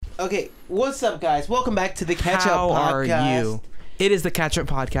Okay, what's up, guys? Welcome back to the Catch Up Podcast. How are you? It is the Catch Up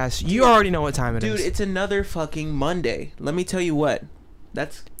Podcast. You already know what time it is. Dude, it's another fucking Monday. Let me tell you what.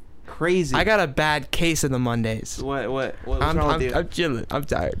 That's crazy. I got a bad case of the Mondays. What's wrong with you? I'm chilling. I'm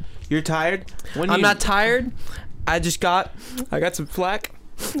tired. You're tired? I'm not tired. I got some flack.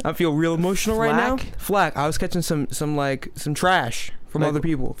 I feel real emotional right now. Flack. I was catching some trash from other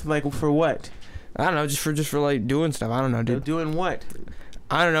people. Like for what? I don't know, just for like doing stuff. I don't know, dude. Doing what?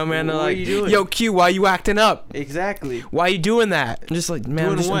 I don't know, man. What are you doing? Yo, Q, why you acting up? Exactly. Why you doing that? I'm just like,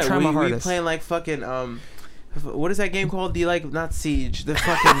 man, doing I'm trying my hardest. We playing like fucking what is that game called? Not Siege. The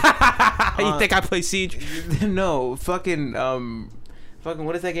fucking. You think I play Siege? No, fucking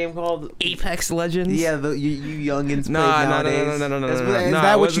what is that game called? Apex Legends. Yeah, you youngins play nowadays. No. Is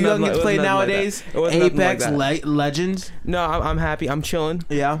that what you youngins play nowadays? Apex Legends. No, I'm happy. I'm chilling.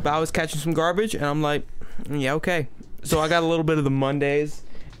 Yeah. But I was catching some garbage, and I'm like, yeah, okay. So I got a little bit of the Mondays,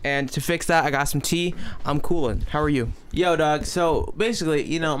 and to fix that, I got some tea. I'm cooling. How are you? Yo, dog. So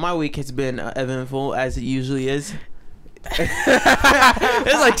basically, my week has been eventful as it usually is. There's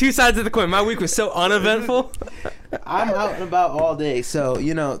like two sides of the coin. My week was so uneventful. I'm out and about all day, so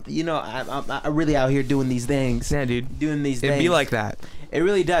I'm really out here doing these things. Yeah, dude. Doing these things. It'd be like that. It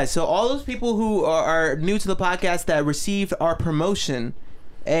really does. So all those people who are new to the podcast that received our promotion,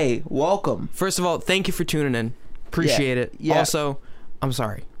 hey, welcome. First of all, thank you for tuning in. Appreciate it. Yeah. Also, I'm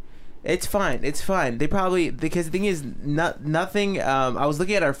sorry. It's fine. They probably, because the thing is, nothing. I was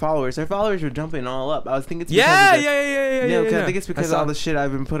looking at our followers. Our followers were jumping all up. I was thinking it's yeah. I think it's because of all the shit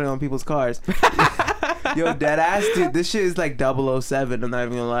I've been putting on people's cars. Yo, dead ass, dude. This shit is like 007. I'm not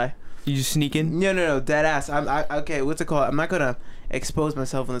even gonna lie. You just sneaking? No, dead ass. Okay. What's it called? I'm not gonna expose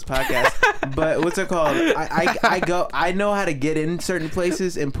myself on this podcast, but what's it called? I know how to get in certain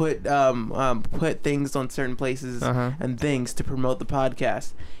places and put things on certain places and things to promote the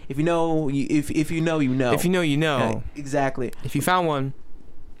podcast. If you know, if you know, you know. If you know, you know. Okay, exactly. If you found one.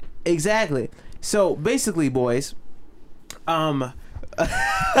 Exactly. So basically, boys,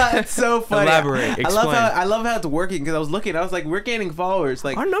 it's so funny. Elaborate. Explain. I love how it's working, because I was looking. I was like, we're gaining followers.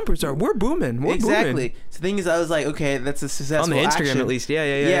 Like our numbers we're booming. Exactly. Booming. So the thing is, I was like, okay, that's a successful on the Instagram action. at least.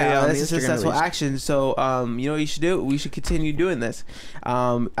 Yeah. That's a successful action. So you know what you should do? We should continue doing this.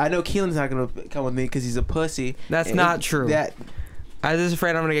 I know Keelan's not gonna come with me because he's a pussy. That's not true. I was just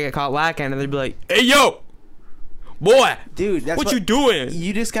afraid I'm gonna get caught lacking, and they'd be like, "Hey, yo, boy, dude, that's what you doing?"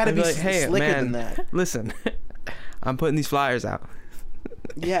 You just gotta be like, hey, slicker than that. Listen, I'm putting these flyers out.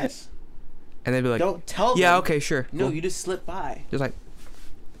 Yes. And they'd be like, "Don't tell them." Yeah, okay, sure. No, cool. you just slip by. Just like,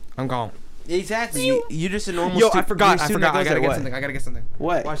 I'm gone. Exactly. You're just a normal. Yo, I forgot. I gotta get something.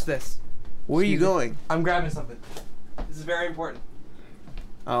 What? Watch this. Where are you going? I'm grabbing something. This is very important.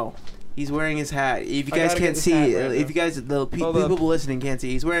 Oh. He's wearing his hat. If you guys can't see, if you guys, the people listening can't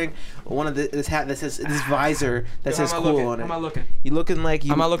see, he's wearing one of this hat that says this visor that says cool on it. How am I looking? You looking like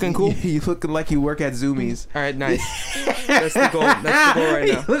you? Am I looking cool? You looking like you work at Zoomies. All right, nice. That's the goal. That's the goal right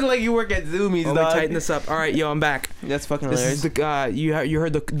now. You look like you work at Zoomies, dog. Let me tighten this up. All right, yo, I'm back. That's fucking hilarious. This is you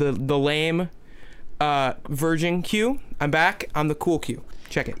heard the lame virgin Q. I'm back. I'm the cool Q.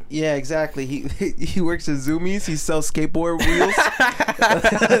 Check it. Yeah, exactly. He works at Zoomies. He sells skateboard wheels.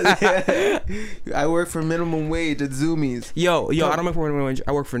 I work for minimum wage at Zoomies. Yo, I don't work for minimum wage.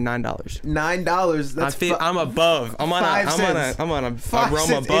 I work for $9. $9. That's I'm above. I'm on a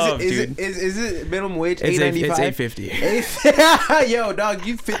realm above, dude. Is it minimum wage? It's $8.95. It's $8.50. Yo, dog,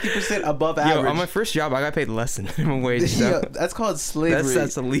 you 50% above average. Yo, on my first job, I got paid less than minimum wage. So. Yo, that's called slavery.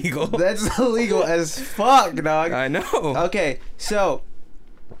 That's illegal. That's illegal as fuck, dog. I know. Okay, so.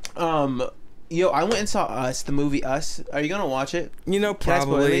 Yo, I went and saw Us, the movie Us. Are you gonna watch it?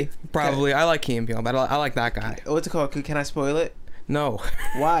 Probably. I like Key and Peele, but I like that guy. What's it called? Can I spoil it? No.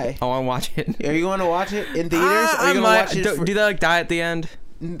 Why? I want to watch it. Are you going to watch it in theaters? Are you gonna watch it? Do they like die at the end?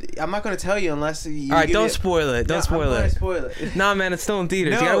 I'm not gonna tell you unless you. All right, don't spoil it. Don't spoil it. Spoil it. Nah, man, it's still in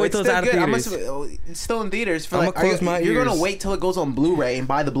theaters. No, you gotta wait till it's out of theaters. It's still in theaters for I'm like. gonna close my ears. You're gonna wait till it goes on Blu-ray and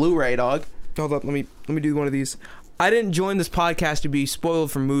buy the Blu-ray, dog. Hold up, let me do one of these. I didn't join this podcast to be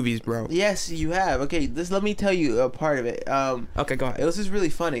spoiled for movies, bro. Yes, you have. Okay, let me tell you a part of it. Okay, go ahead. It was just really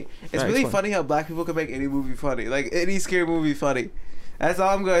funny. It's really funny how black people can make any movie funny, like any scary movie funny. That's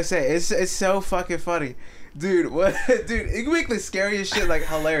all I'm gonna say. It's so fucking funny, dude. What, dude? You can make the scariest shit like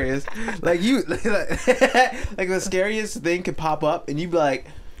hilarious. Like you, like the scariest thing could pop up, and you'd be like,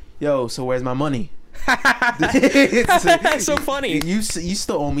 "Yo, so where's my money?" That's so funny. You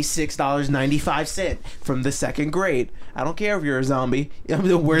still owe me $6.95 from the second grade. I don't care if you're a zombie. Give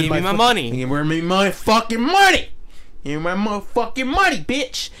me my money. Give me my fucking money. Give me my motherfucking money,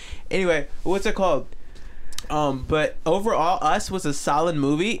 bitch. Anyway, what's it called? But overall, Us was a solid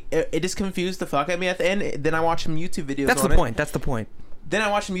movie. It just confused the fuck out of me at the end. Then I watched some YouTube videos. That's on the it. point. That's the point. Then I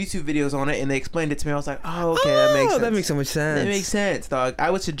watched some YouTube videos on it, and they explained it to me. I was like, oh, okay, that makes sense. That makes so much sense. That makes sense, dog. I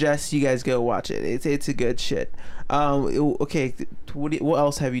would suggest you guys go watch it. It's a good shit. Okay, what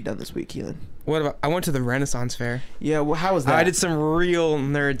else have you done this week, Keelan? What about? I went to the Renaissance Fair. Yeah, well, how was that? I did some real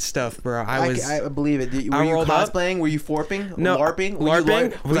nerd stuff, bro. I believe it. Were you cosplaying? Were you forping? No, LARPing?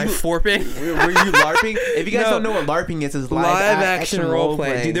 LARPing? Was I forping? Were you LARPing? If you guys don't know what LARPing is live action role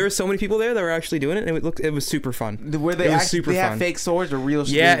play. Dude, there were so many people there that were actually doing it, and it was super fun. Were they super fun? They had fake swords or real?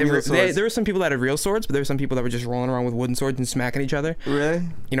 Yeah, real swords? There were some people that had real swords, but there were some people that were just rolling around with wooden swords and smacking each other. Really?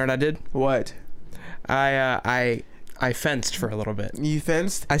 You know what I did? What? I fenced for a little bit. You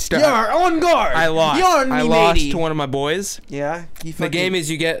fenced? You're on guard! I lost. I lost to one of my boys. Yeah? The game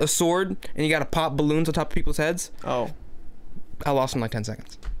is you get a sword, and you gotta pop balloons on top of people's heads. Oh. I lost in like 10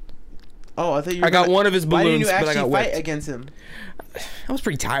 seconds. Oh, I thought you were got one of his balloons, why didn't you but I got fight against him? I was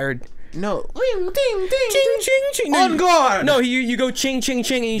pretty tired. No. Ding, ding, ching, ching, ching. On guard! No, you go ching, ching,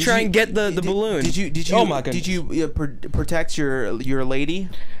 ching, and you try and get the balloon. Did you, oh my goodness. Did you protect your lady?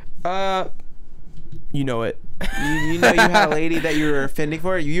 You know it. You know you had a lady that you were fending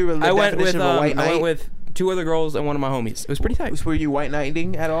for? You were the definition of a white knight? I went with 2 other girls and one of my homies. It was pretty tight. Were you white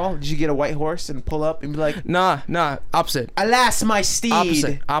knighting at all? Did you get a white horse and pull up and be like... Nah. Opposite. Alas, my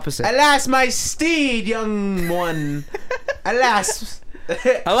steed. Opposite. Alas, my steed, young one. Alas.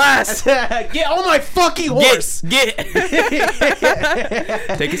 Alas. Get on my fucking horse. Get.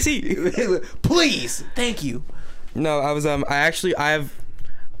 Take a seat. Please. Thank you. No, I was,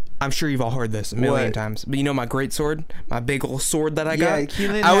 I'm sure you've all heard this a million times, but you know my great sword, my big old sword that I got.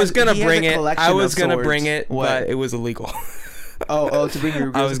 Keelan I was gonna bring it. What? But it was illegal. To bring your.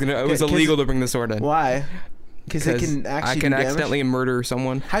 It was illegal to bring the sword in. Why? Because it can actually. I can accidentally murder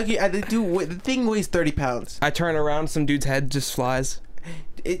someone. How can you? The thing weighs 30 pounds. I turn around, some dude's head just flies.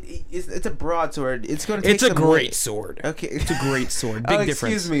 It's a broadsword. It's going to take. It's a great sword. Okay, it's a great sword. Big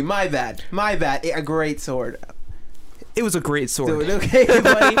difference. Excuse me, my bad. A great sword. It was a great sword. Okay,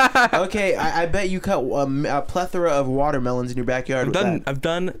 buddy. Okay, I bet you cut a plethora of watermelons in your backyard. I've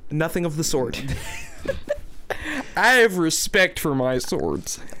done nothing of the sort. I have respect for my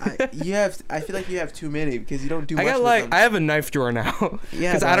swords. I feel like you have too many because you don't do much with them. I have a knife drawer now.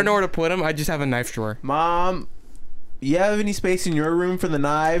 Yeah. Because I don't know where to put them. I just have a knife drawer. Mom, you have any space in your room for the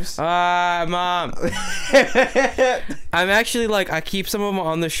knives? Mom. I'm actually I keep some of them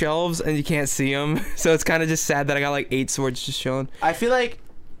on the shelves and you can't see them. So it's kind of just sad that I got 8 swords just chilling. I feel like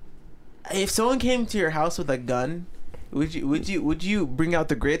if someone came to your house with a gun, would you bring out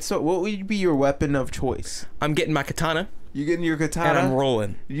the great sword? What would be your weapon of choice? I'm getting my katana. You getting your katana? And I'm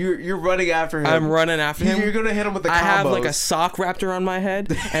rolling. You're running after him. I'm running after him. You're gonna hit him with the combos. I have a sock wrapped around my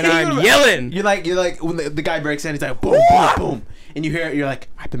head, and I'm yelling. You're like when the guy breaks in, he's like boom, boom, boom, and you hear it. You're like,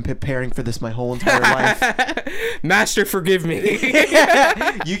 I've been preparing for this my whole entire life. Master, forgive me. You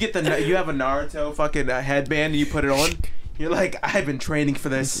have a Naruto fucking headband, and you put it on. You're like, I've been training for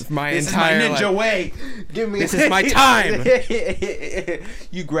this. This is my ninja way. Give me. This is my time.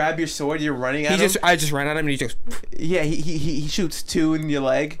 You grab your sword. You're running at him. I just ran at him, and he just. Yeah, he shoots 2 in your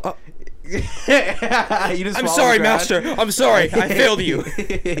leg. I'm sorry, master. I'm sorry. I failed you.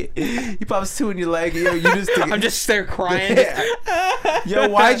 He pops 2 in your leg. You just. I'm just there crying. Yo,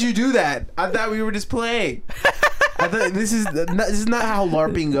 why'd you do that? I thought we were just playing. I thought this is not how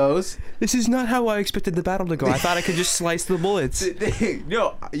LARPing goes. This is not how I expected the battle to go. I thought I could just slice the bullets.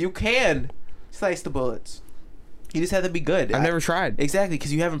 No, you can slice the bullets. You just have to be good. I've never tried. Exactly,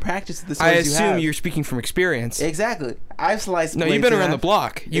 because you haven't practiced the swords. I assume you're speaking from experience. Exactly. I've sliced. No, you've been around the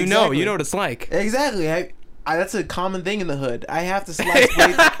block. You know what it's like. Exactly. That's a common thing in the hood. I have to slice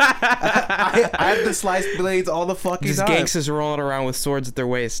blades. I have to slice blades all the fucking time. Just gangsters rolling around with swords at their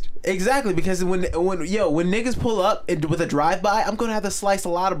waist. Exactly, because when niggas pull up with a drive-by, I'm gonna have to slice a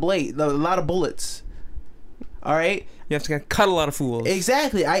lot of bullets. All right. You have to cut a lot of fools.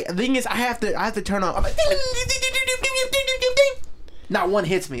 Exactly. The thing is, I have to turn on. I'm like, not one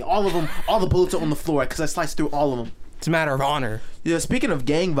hits me. All of them, all the bullets are on the floor because I sliced through all of them. It's a matter of honor. Yeah. Speaking of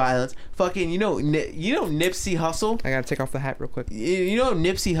gang violence, fucking, you know Nipsey Hussle. I gotta take off the hat real quick. You know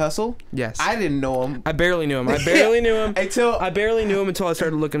Nipsey Hussle? Yes. I didn't know him. I barely knew him. I barely knew him until I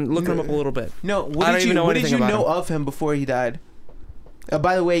started looking him up a little bit. No. What did you know of him before he died?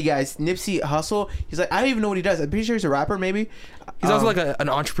 By the way, guys, Nipsey Hussle, he's like, I don't even know what he does. I'm pretty sure he's a rapper, maybe. He's also an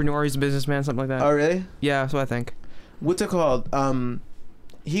entrepreneur. He's a businessman, something like that. Oh, really? Yeah, that's what I think. What's it called?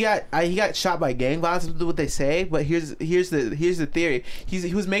 he got shot by gang violence. Is what they say, but here's the theory.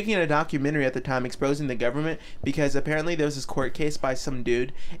 He was making a documentary at the time exposing the government because apparently there was this court case by some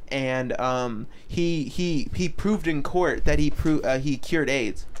dude, and he proved in court that he cured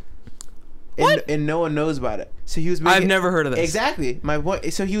AIDS. What? And no one knows about it. So he was. I've never heard of this. Exactly, my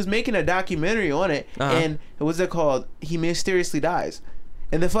point. So he was making a documentary on it, and what's it called? He mysteriously dies.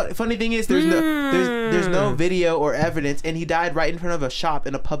 And the funny thing is, there's no video or evidence, and he died right in front of a shop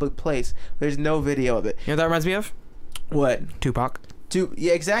in a public place. There's no video of it. You know what that reminds me of? What? Tupac.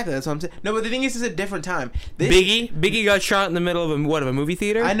 Yeah, exactly. That's what I'm saying. No, but the thing is, it's a different time. Biggie got shot in the middle of a movie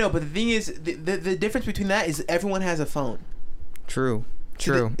theater. I know, but the thing is, the difference between that is everyone has a phone. True.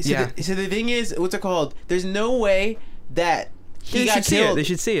 So the thing is, what's it called? There's no way that he got killed. They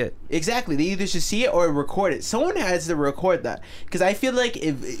should see it. Exactly. They either should see it or record it. Someone has to record that, because I feel like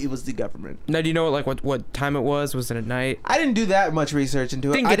it was the government. Now, do you know what time it was? Was it at night? I didn't do that much research into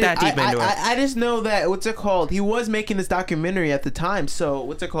it. Didn't get that deep into it. I just know that what's it called? He was making this documentary at the time. So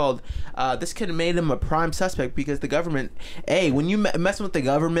what's it called? This could have made him a prime suspect because the government. Hey, when you messing with the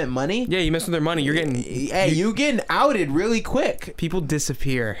government money. Yeah, you mess with their money. You're getting. Hey, you getting outed really quick. People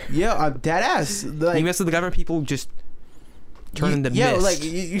disappear. Yeah, I'm dead ass. Like, you mess with the government, people just. Turn into mist. Like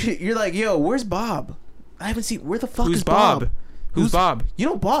you're like, yo, where's Bob? I haven't seen. Where the fuck Who's is Bob? Who's Bob? You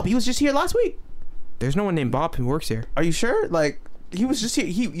know Bob. He was just here last week. There's no one named Bob who works here. Are you sure? Like he was just here.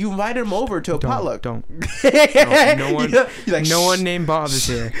 You invited him over to a potluck. No one. Like, no one named Bob is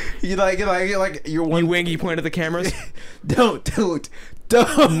here. you're one. You wink. You point at the cameras. Don't.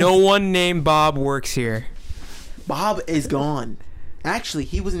 No one named Bob works here. Bob is gone. Actually,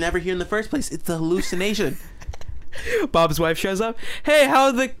 he was never here in the first place. It's a hallucination. Bob's wife shows up. Hey, how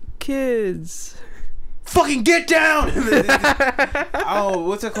are the kids? Fucking get down! Oh,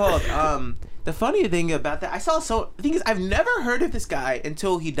 what's it called? The funny thing about that, the thing is, I've never heard of this guy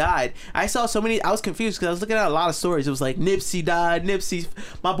until he died. I saw so many. I was confused because I was looking at a lot of stories. It was like Nipsey died.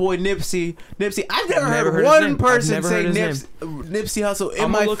 My boy Nipsey. I've never heard one person say Nipsey Hussle in my fucking life.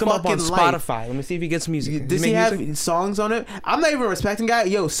 I'm gonna look him up on Spotify. Let me see if he gets music. Does he have songs on it? I'm not even respecting guy.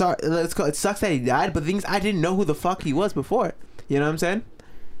 Yo, sorry. It sucks that he died, but the thing is, I didn't know who the fuck he was before. You know what I'm saying?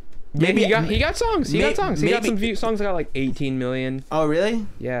 Maybe he got songs. He got songs. He got some songs that got like 18 million. Oh really?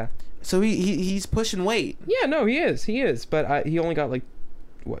 Yeah. So he's pushing weight. Yeah, no, he is. But he only got like,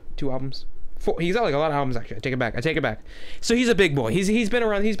 what, 2 albums? 4. He's got like a lot of albums actually. I take it back. So he's a big boy. He's been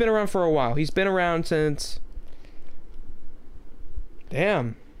around. He's been around for a while. He's been around since.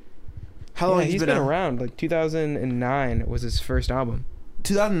 Damn. How long he's been around? Like 2009 was his first album.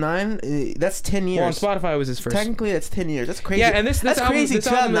 2009. That's 10 years. Well, on Spotify it was his first. Technically, that's 10 years. That's crazy. Yeah, and that's album, crazy. This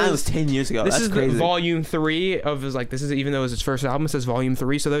 2009 was 10 years ago. This that's is crazy. The volume 3 of his like. This is even though it was his first album. It says volume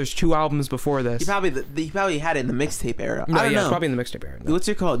 3. So there's 2 albums before this. He probably had it in the mixtape era. No, I don't know. It's probably in the mixtape era. No. What's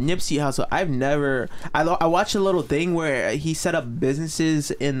it called? Nipsey Hussle. I watched a little thing where he set up businesses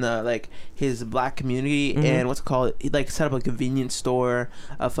in the like his black community, and what's it called? He like set up a convenience store,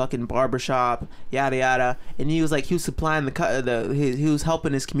 a fucking barbershop, yada yada, and he was supplying he was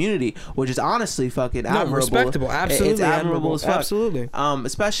helping his community, which is honestly fucking admirable. Respectable, absolutely. It's admirable as fuck. Absolutely.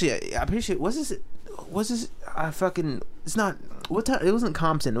 Especially, I'm pretty sure. Was this? It's not. What time? It wasn't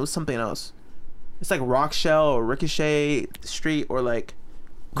Compton. It was something else. It's like Rockshell or Ricochet Street or like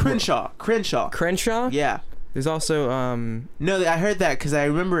Crenshaw. Crenshaw. Yeah. There's also No, I heard that because I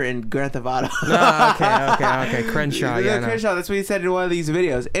remember in Grand Theft Auto. Okay. Crenshaw. Yeah, Crenshaw. That's what he said in one of these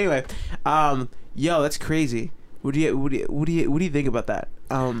videos. Anyway, yo, that's crazy. What do you think about that?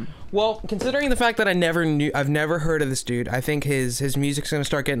 Well, considering the fact that I've never heard of this dude, I think his music's gonna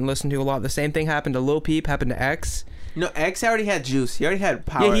start getting listened to a lot. The same thing happened to Lil Peep, happened to X. No, X already had juice. He already had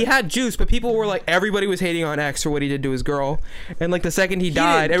power. Yeah, he had juice, but people were like, everybody was hating on X for what he did to his girl, and like the second he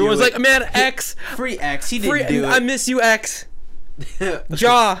died, everyone was like, man, X, free X. He didn't do it. I miss you, X.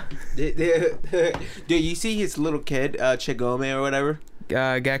 Ja. Dude, you see his little kid, Chigome or whatever.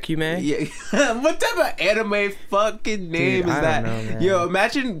 Gakume? Yeah. What type of anime fucking name is that? Don't know, man. Yo,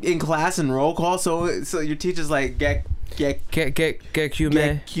 imagine in class and roll call, so your teacher's like Gakume.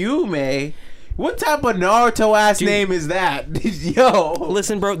 Gakume. What type of Naruto ass name is that? Yo.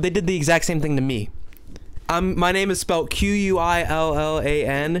 Listen, bro, they did the exact same thing to me. My name is spelled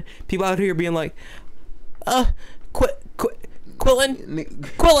Quillan. People out here being like,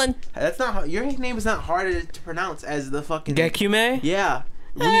 Quillan. That's not how, your name is not harder to pronounce as the fucking Gakume? Yeah.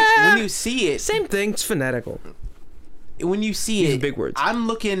 When you see it, same thing. It's phonetical. When you see it, big words. I'm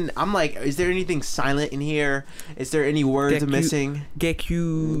like, is there anything silent in here? Is there any words missing? Gecko.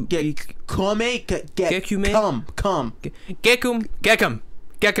 You here?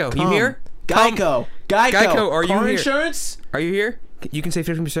 Geico. Are you Car here? insurance? Are you here? You can save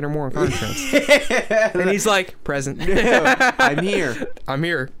 15% or more on car insurance. And he's like, present. I'm here. I'm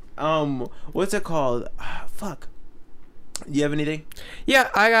here. What's it called? Fuck. You have anything? Yeah,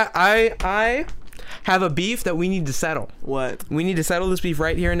 I have a beef that we need to settle. What? We need to settle this beef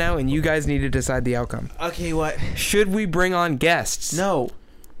right here and now, and you guys need to decide the outcome. Okay, what? Should we bring on guests? No.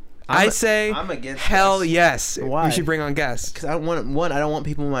 I say I'm against hell this. yes. Why? We should bring on guests. Because I don't want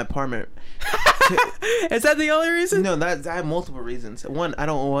people in my apartment. Is that the only reason? No, I have multiple reasons. One, I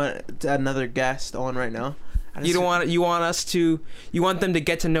don't want another guest on right now. You want them to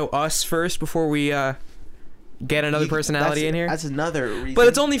get to know us first before we get another personality in here? That's another reason. But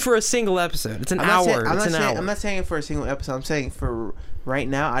it's only for a single episode. It's an hour. I'm not saying for a single episode. I'm saying for right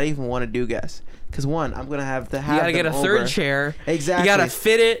now, I don't even want to do guests. Because one, I'm going to have to have You got to get a third chair. Exactly. You got to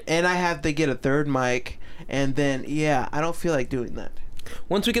fit it. And I have to get a third mic. And then, yeah, I don't feel like doing that.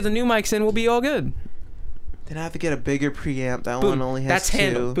 Once we get the new mics in, we'll be all good. Then I have to get a bigger preamp. That Boom. one only has That's two.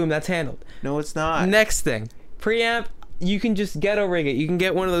 handled. Boom, that's handled. No, it's not. Next thing. Preamp, you can just ghetto rig it. You can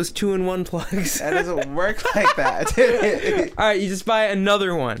get one of those 2-in-1 plugs. That doesn't work like that. All right, you just buy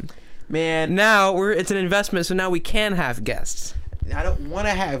another one. Man. Now it's an investment, so now we can have guests. I don't want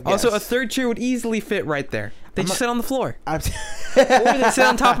to have guests. Also, a third chair would easily fit right there. They just sit on the floor. Or Or they sit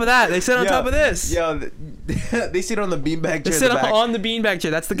on top of that. They sit on top of this. Yo, they sit on the beanbag chair. They sit on the beanbag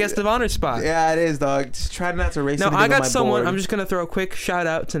chair. That's the guest of honor spot. Yeah, it is, dog. Just try not to race. Now, I got someone. Board. I'm just going to throw a quick shout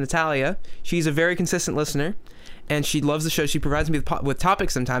out to Natalia. She's a very consistent listener. And she loves the show. She provides me with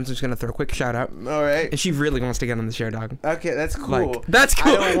topics sometimes. I'm just going to throw a quick shout out. All right. And she really wants to get on the show, dog. Okay, that's cool. Like, that's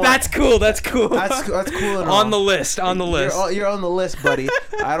cool. That's cool. That's cool. That's cool. On the list. On the list. You're on the list, buddy.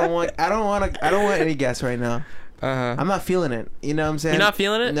 I don't want any guests right now. I'm not feeling it. You know what I'm saying? You're not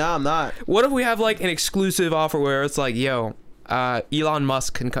feeling it? No, I'm not. What if we have like an exclusive offer where it's like, yo, Elon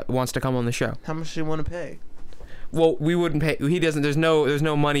Musk wants to come on the show? How much do you want to pay? Well, we wouldn't pay. He doesn't. There's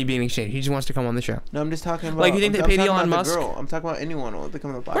no money being exchanged. He just wants to come on the show. No, I'm just talking about. Like, you think they paid Elon Musk? I'm talking about anyone to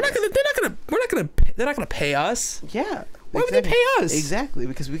come on the podcast. They're not gonna pay us. Yeah. Why would they pay us? Exactly,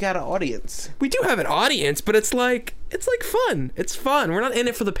 because we got an audience. We do have an audience, but it's like fun. It's fun. We're not in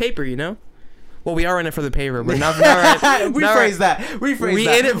it for the paper, you know. Well, we are in it for the paper, but not Rephrase that. We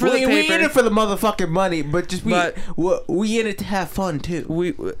in it for the paper. We in it for the motherfucking money, but we in it to have fun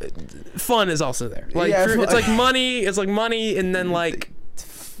too. Fun is also there. Like, yeah, it's like money. It's like money, and then like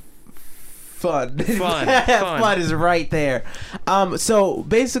fun. Fun. Fun is right there. So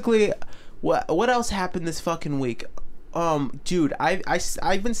basically, what else happened this fucking week? Dude,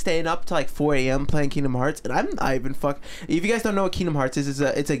 I've been staying up to like 4 a.m. playing Kingdom Hearts, and I'm not even If you guys don't know what Kingdom Hearts is,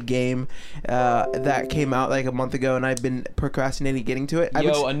 it's a game that came out like a month ago, and I've been procrastinating getting to it.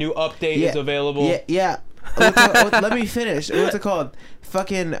 A new update is available. Yeah. Let me finish. What's it called?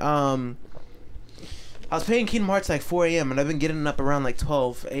 Fucking I was playing Kingdom Hearts like 4 a.m. and I've been getting up around like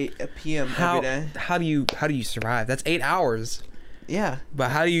 8 p.m. every day. How do you survive? That's 8 hours. Yeah.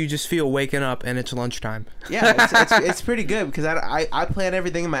 But how do you just feel waking up and it's lunchtime? Yeah, it's pretty good because I plan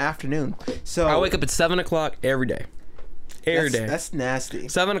everything in my afternoon. So I wake up at 7 o'clock every day. Every day. That's nasty.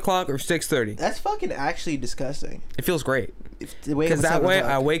 7 o'clock or 6:30. That's fucking actually disgusting. It feels great. Because that way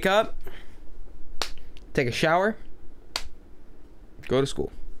I wake up, take a shower, go to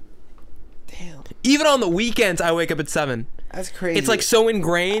school. Damn. Even on the weekends, I wake up at 7. That's crazy. It's like so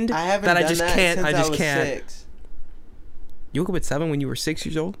ingrained that I just can't. Since I just was can't. 6. You woke up at 7 when you were 6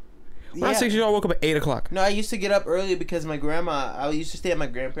 years old? When I was 6 years old, I woke up at 8 o'clock. No, I used to get up early because I used to stay at my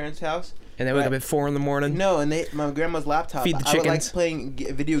grandparents' house. And they wake up at 4 in the morning? No, and my grandma's laptop. Feed the I would like chickens. playing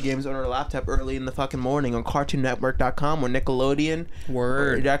video games on her laptop early in the fucking morning on CartoonNetwork.com or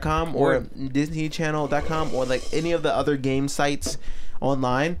Nickelodeon.com or DisneyChannel.com or like any of the other game sites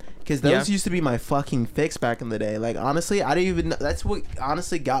online. Because those used to be my fucking fix back in the day. Like, honestly, I didn't even know. That's what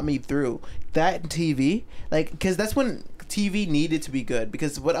honestly got me through. That TV. Like, because that's when TV needed to be good,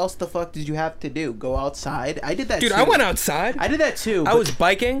 because what else the fuck did you have to do? Go outside? I did that too. Dude, too. I went outside. I did that too. I was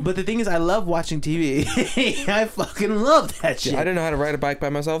biking. But the thing is, I love watching TV. I fucking love that shit. I didn't know how to ride a bike by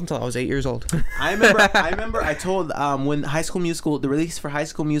myself until I was 8 years old. I remember I told when High School Musical, the release for High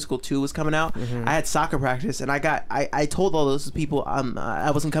School Musical 2 was coming out, I had soccer practice, and I told all those people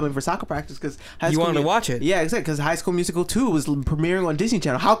I wasn't coming for soccer practice because you wanted to watch it. Yeah, exactly, because High School Musical 2 was premiering on Disney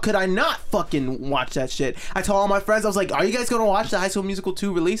Channel. How could I not fucking watch that shit? I told all my friends, I was like, are you guys going to watch the High School Musical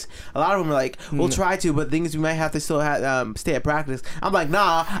 2 release? A lot of them were like, we'll try to, but the thing is, we might have to still stay at practice. I'm like,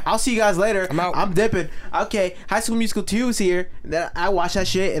 nah, I'll see you guys later. I'm out. I'm dipping. Okay, High School Musical 2 is here. Then I watched that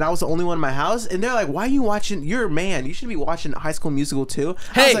shit, and I was the only one in my house. And they're like, why are you watching? You're a man. You should be watching High School Musical 2.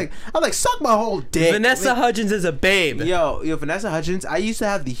 Hey, I was like, suck my whole dick. Vanessa Hudgens is a babe. Yo, Vanessa Hudgens. I used to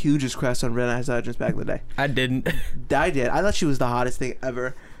have the hugest crush on Vanessa Hudgens back in the day. I didn't. I did. I thought she was the hottest thing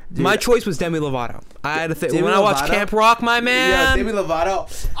ever. Dude, My choice was Demi Lovato. I had to think when Demi I watched Lovato? Camp Rock, my yeah, man. Demi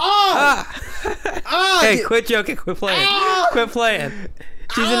Lovato. Oh, Hey, quit joking. Quit playing. Quit playing.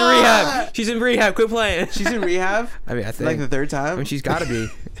 She's in rehab. She's in rehab. Quit playing. she's in rehab. I mean, I think Like the third time. I mean, she's got to be.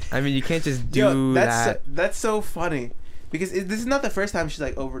 I mean, you can't just do Yo, that. That's so funny because this is not the first time she's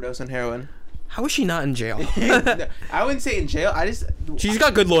like overdosed on heroin. How is she not in jail? No, I wouldn't say in jail. She's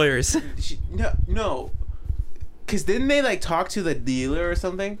got good lawyers. No. Cause didn't they like talk to the dealer or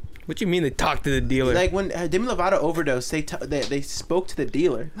something? What do you mean they talked to the dealer? Like when Demi Lovato overdosed, they spoke to the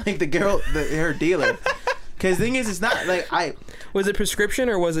dealer, like the girl, her dealer. Cause the thing is, it's not like was it prescription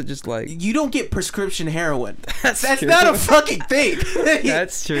or was it just like? you don't get prescription heroin. That's true. not a fucking thing.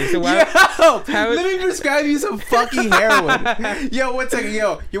 That's true. So Let me prescribe you some fucking heroin. Yo, one second,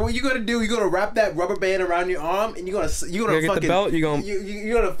 yo, what you gonna do? You gonna wrap that rubber band around your arm and you're gonna get fucking the belt.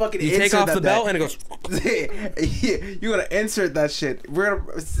 you're gonna fucking You take insert off the belt and it goes. you're gonna insert that shit. We're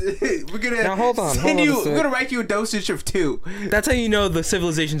gonna Now hold on. we're gonna write you a dosage of 2. That's how you know the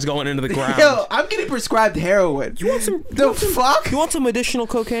civilization's going into the ground. Yo, I'm getting prescribed heroin. You want some? The fuck? You want some additional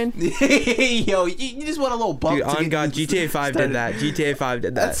cocaine? Yo, you just want a little bump. Dude, on God, GTA 5 did that. GTA 5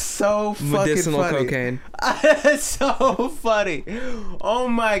 did that. That's so fucking Medicinal funny. cocaine. That's so funny. Oh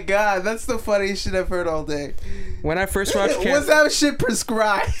my god, that's the funniest shit I've heard all day. When I first watched Was that shit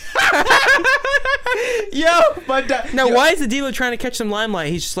prescribed? Yo, but Now, yo, why is the dealer trying to catch some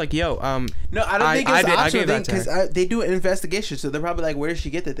limelight? He's just like, yo, No, I don't think it's I optional gave that thing to because they do an investigation, so they're probably like, "Where did she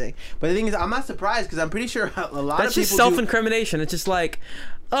get the thing?" But the thing is, I'm not surprised because I'm pretty sure a lot That's of just people self-incrimination. It's just like,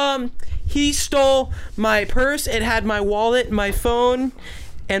 he stole my purse. It had my wallet, my phone,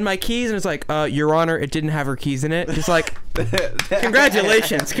 and my keys. And it's like, Your Honor, it didn't have her keys in it. Just like,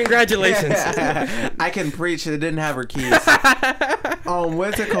 congratulations. I can preach that it didn't have her keys.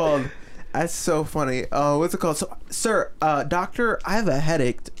 What's it called? That's so funny. What's it called? So, sir, doctor, I have a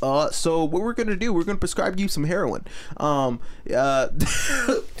headache. So what we're gonna do? We're gonna prescribe you some heroin. It's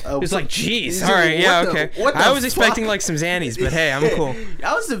like, jeez. All right, yeah, okay. I was expecting like some Xannies, but hey, I'm cool.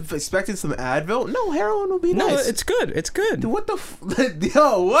 I was expecting some Advil. No, heroin would be No, nice. it's good. It's good. What the?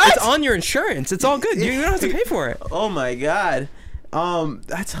 Yo, what? It's on your insurance. It's all good. You don't have to pay for it. Oh my god.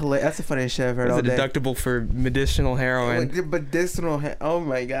 That's hilarious. That's the funniest shit I've heard It's all a day. deductible for medicinal heroin. Oh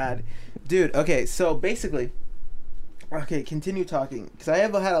my god, dude. Okay, so basically, continue talking because I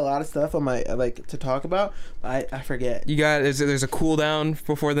have had a lot of stuff on my to talk about. But I forget. You got there's a cooldown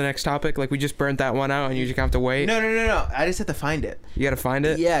before the next topic. Like we just burnt that one out, and you just have to wait. No. I just have to find it. You got to find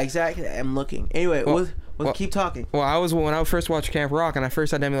it. Yeah, exactly. I'm looking. Anyway, Well, we'll keep talking. Well, when I first watched Camp Rock, and I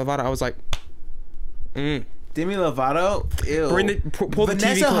first saw Demi Lovato, I was like, Demi Lovato, ew. Pull the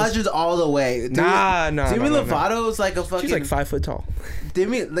Vanessa TV close. Hudgens all the way. No. Demi no. Lovato is like a fucking. She's like 5 foot tall.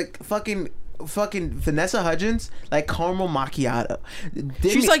 Demi fucking Vanessa Hudgens like caramel macchiato.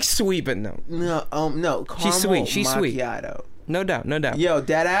 She's like sweet, but no. No, caramel She's sweet. She's macchiato. Sweet. No doubt. Yo,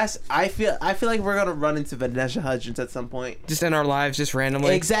 dead ass. I feel like we're gonna run into Vanessa Hudgens at some point. Just in our lives, just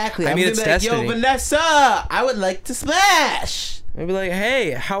randomly. Exactly. I mean, it's destiny. Yo, Vanessa, I would like to smash. Maybe like,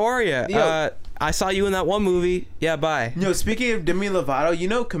 hey, how are you? I saw you in that one movie. Yeah, bye. No, speaking of Demi Lovato, you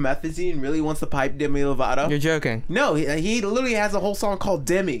know Comethazine really wants to pipe Demi Lovato. You're joking. No, he literally has a whole song called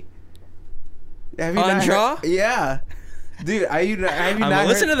Demi. Have you not Andra? heard? Yeah. Dude, have you I'm not gonna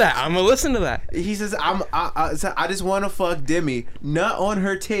listen heard? to that. I'm gonna listen to that. He says, I just want to fuck Demi. Nut on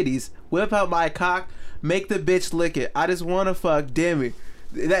her titties. Whip out my cock. Make the bitch lick it. I just want to fuck Demi.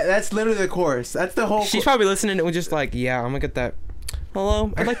 That's literally the chorus. That's the whole She's probably listening to it just like, yeah, I'm gonna get that.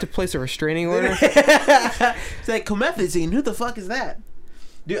 Hello? I'd like to place a restraining order. It's like, Comethazine, who the fuck is that?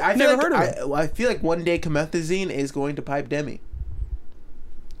 Dude, I feel Never like heard of I feel like one day Comethazine is going to pipe Demi.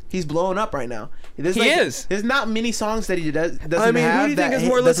 He's blowing up right now. He is. There's not many songs that he doesn't have. I mean, who do you think has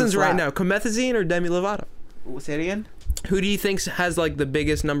more listens slap. right now? Comethazine or Demi Lovato? Say it again. Who do you think has like the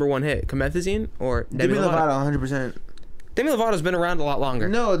biggest #1 hit? Comethazine or Demi Lovato? 100%. Demi Lovato's been around a lot longer.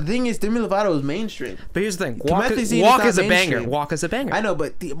 No, the thing is, Demi Lovato is mainstream. But here's the thing: Comethazine Walk is is a not banger. mainstream. Walk is a banger. I know,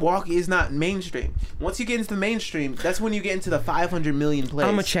 but the Walk is not mainstream. Once you get into the mainstream, that's when you get into the 500 million plays.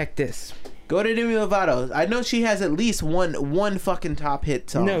 I'm gonna check this. Go to Demi Lovato. I know she has at least one fucking top hit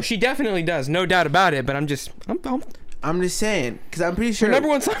song. No, she definitely does, no doubt about it. But I'm just saying, because I'm pretty sure her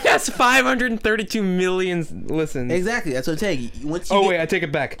 #1 song has 532 million listens. Exactly, that's what I'm saying. Wait, I take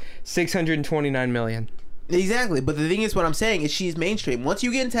it back. 629 million. Exactly, but the thing is, what I'm saying is she's mainstream. Once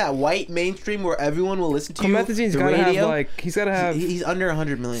you get into that white mainstream where everyone will listen to Comethazine's you, the gotta radio, have like he's gotta have he's under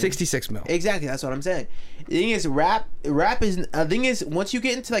 100 million. 66 mil. Exactly, that's what I'm saying. The thing is, rap is. The thing is, once you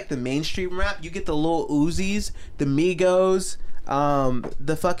get into like the mainstream rap, you get the Lil Uzis, the Migos,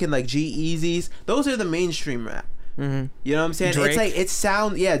 the fucking like G-Eazy's. Those are the mainstream rap. Mm-hmm. You know what I'm saying? Drake. It's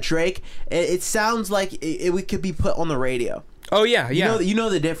like Drake. It sounds like it could be put on the radio. Oh yeah, yeah. You know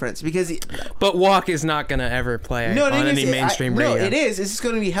the difference because. But Walk is not gonna ever play on any mainstream radio. No, it is. It's just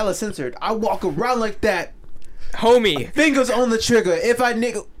gonna be hella censored. I walk around like that, homie. Fingers on the trigger. If a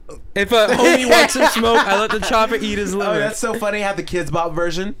homie wants some smoke, I let the chopper eat his liver. Oh, that's so funny. I have the Kids Bop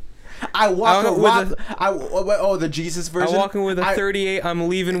version. I walk around. The Jesus version. I'm walking with a 38. I'm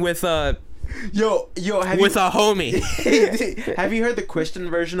leaving with a. Yo, with a homie. Have you heard the Christian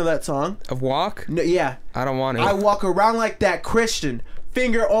version of that song? Of Walk? No, yeah. I don't want it. I walk around like that Christian.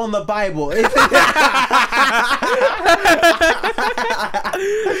 Finger on the Bible. Finger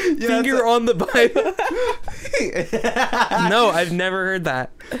on the Bible. No, I've never heard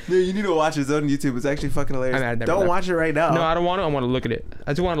that. No, you need to watch it. It's on YouTube. It's actually fucking hilarious. Don't watch it right now. No, I don't want to. I want to look at it.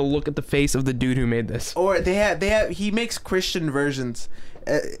 I just want to look at the face of the dude who made this. Or he makes Christian versions.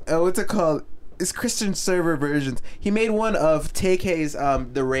 What's it called? It's Christian server versions. He made one of TK's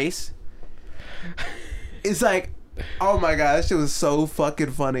The Race. It's like, oh my god, that shit was so fucking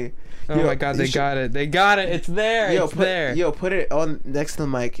funny. Oh my god, they got it. They got it. It's there. It's there. Yo, put it on next to the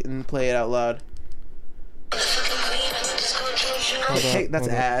mic and play it out loud. That's an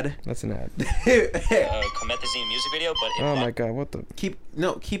ad. That's an ad. Comethazine music video, but oh my god, what the? Keep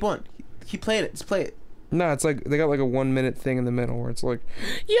on. Keep playing it. Just play it. No, it's like they got like a 1 minute thing in the middle where it's like,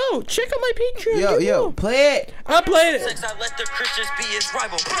 yo, check out my Patreon. Yo, play it. I played it. I let the Christians be his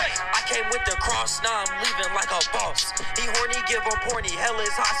rival. I came with the cross, now I'm leaving like a boss. He horny, give him porny. Hell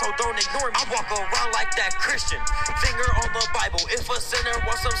is hot, so don't ignore me. I walk around like that Christian. Finger on the Bible. If a sinner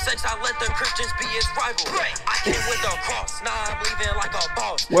wants some sex, I let the Christians be his rival. I came with the cross, now I'm leaving like a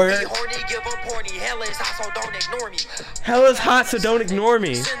boss. Word. He horny, give him porny. Hell is hot, so don't ignore me. Hell is hot, so don't ignore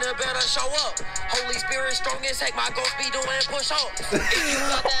me. Sinner better show up. Holy Spirit strong as heck, my ghost be doing push-ups.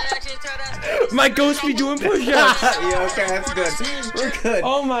 My ghost be doing push-ups. Yeah, okay, that's good. We're good.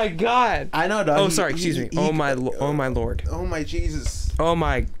 Oh my god. I know, dog. Oh, sorry, excuse me. Oh my lord. Oh my Jesus. Oh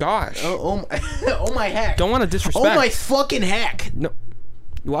my gosh. Oh my. Oh my heck. Don't want to disrespect. Oh my fucking heck. No.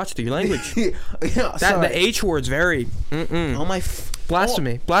 Watch your language. Yeah, the H word's very. Oh my.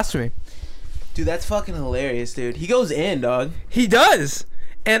 Blasphemy. Blasphemy. Dude, that's fucking hilarious, dude. He goes in, dog. He does.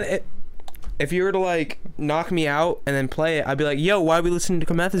 And if you were to like knock me out and then play it, I'd be like, yo, why are we listening to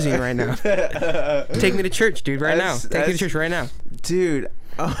Comethazine right now? Take me to church, dude, right now. Take me to church right now. Dude.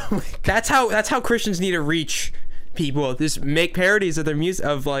 Oh my god. That's how Christians need to reach people. Just make parodies of their music,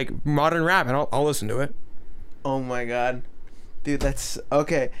 of like modern rap, and I'll listen to it. Oh my god. Dude, that's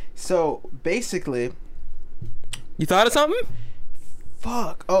okay. So basically, you thought of something?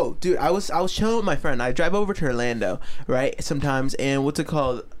 Fuck. Oh, dude, I was chilling with my friend. I drive over to Orlando, right? Sometimes, and what's it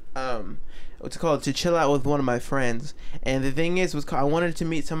called, to chill out with one of my friends. And the thing is, I wanted to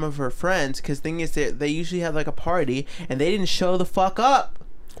meet some of her friends, because thing is, they usually have like a party, and they didn't show the fuck up.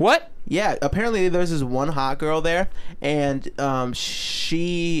 What? Yeah, apparently there's this one hot girl there, and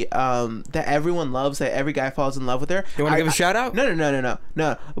she that everyone loves, that every guy falls in love with her. You want to give a shout out? No.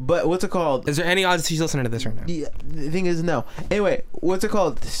 But what's it called? Is there any odds she's listening to this right now? Yeah, the thing is, no. Anyway, what's it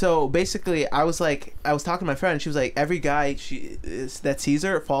called? So basically, I was talking to my friend, and she was like, every guy that sees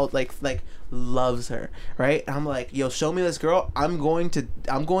her loves her, right? And I'm like, yo, show me this girl. I'm going to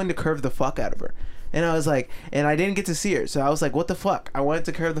curve the fuck out of her. And I was like, and I didn't get to see her, so I was like, what the fuck? I wanted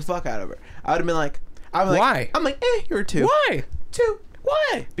to curve the fuck out of her. I would have been like, why? I'm like, you're a 2. Why? 2.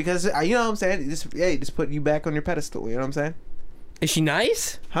 Why? Because you know what I'm saying. Just put you back on your pedestal. You know what I'm saying? Is she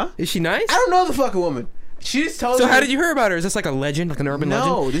nice? Huh? Is she nice? I don't know the fucking woman. She just told me. So how did you hear about her? Is this like a legend, like an urban legend?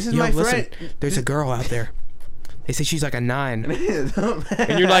 No, this is my friend. There's a girl out there. They say she's like a 9.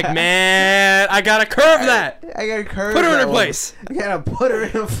 And you're like, man, I gotta curve that. I gotta curve. Put her in her place. I gotta put her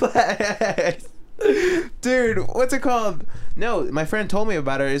in her place. Dude, what's it called? No, my friend told me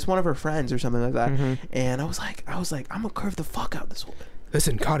about her. It's one of her friends or something like that. Mm-hmm. And I was like, I'm gonna curve the fuck out of this woman.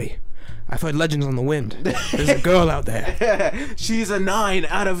 Listen, Cotty, I've heard legends on the wind. There's a girl out there. She's a 9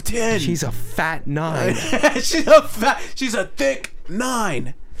 out of 10. She's a fat 9. She's a thick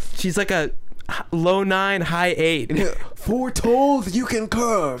 9. She's like a low 9, high 8. Foretold you can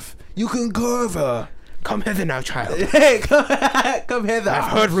curve. You can curve her. Come hither now, child. Hey, come hither.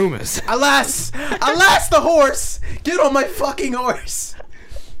 I've heard rumors. Alas, the horse. Get on my fucking horse.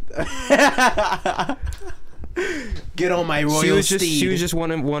 Get on my royal steed. She was just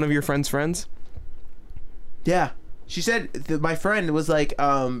one of your friend's friends? Yeah. She said my friend was like,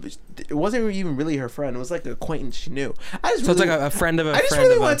 it wasn't even really her friend. It was like an acquaintance she knew. It's like a friend of a friend. I just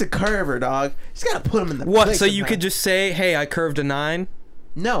really wanted to curve her, dog. Just gotta put him in the what? place So you could just say, hey, I curved a 9?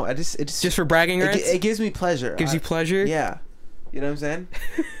 No, it just for bragging rights. It gives me pleasure. Gives you pleasure. Yeah. You know what I'm saying?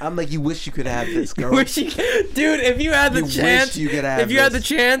 I'm like, you wish you could have this, girl. Dude, if you had the chance, wish you could have if you had the this.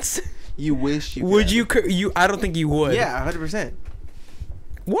 chance, You wish you could would have you? it. You? I don't think you would. Yeah, 100%.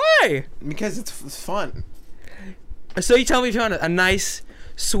 Why? Because it's fun. So you tell me you found a nice,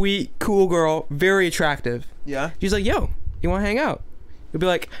 sweet, cool girl, very attractive. Yeah. She's like, "Yo, you want to hang out?" You'll be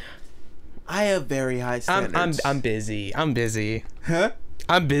like, I have very high standards. I'm busy. I'm busy. Huh?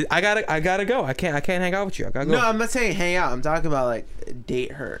 I'm busy. I gotta go. I can't hang out with you. I gotta go. No, I'm not saying hang out. I'm talking about like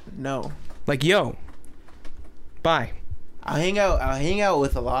date her. No. Like, yo, bye. I'll hang out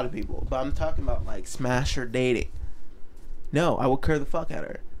with a lot of people, but I'm talking about like smash or dating. No, I will curve the fuck out of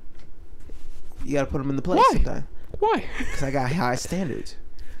her. You gotta put them in the place Why? sometime. Why? Because I got high standards.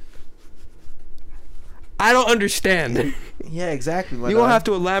 I don't understand. Yeah, exactly. You won't have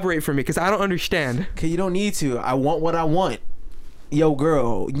to elaborate for me because I don't understand. Cause you don't need to. I want what I want. Yo,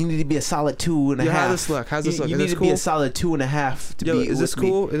 girl, you need to be a solid 2.5. Yo, how's this look? How's this look? You Is need this to be cool? a solid 2.5 to Yo, be. is this with me.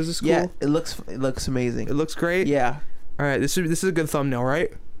 cool? Is this cool? Yeah, it looks amazing. It looks great. Yeah, All right, this is a good thumbnail,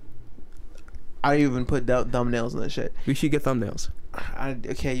 right? I even put thumbnails on this shit. We should get thumbnails.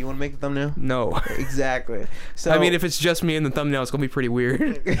 Okay, you want to make a thumbnail? No. Exactly. So I mean, if it's just me in the thumbnail, it's gonna be pretty weird.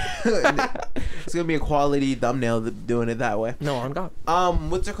 it's gonna be a quality thumbnail doing it that way. No, I'm not.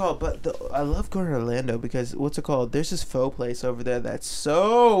 What's it called? But I love going to Orlando because what's it called? There's this pho place over there that's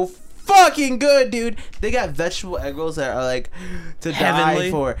so fucking good, dude. They got vegetable egg rolls that are like to Heavenly.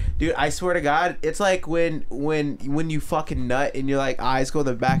 die for, dude. I swear to God, it's like when you fucking nut and your like eyes go in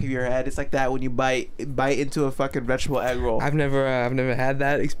the back of your head. It's like that when you bite into a fucking vegetable egg roll. I've never had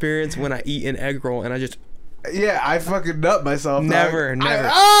that experience when I eat an egg roll and I just Yeah, I fucking nut myself. Never. Oh my It's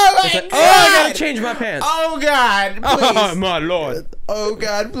God! like, oh, I gotta change my pants. Oh God! Oh Please. my lord! Oh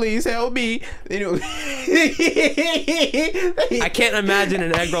God! Please help me. You know, I can't imagine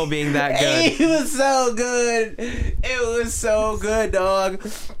an egg roll being that good. It was so good. It was so good, dog.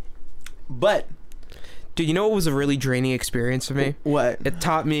 But Dude, you know what was a really draining experience for me? what? It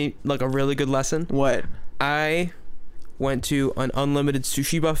taught me like a really good lesson. What? I went to an unlimited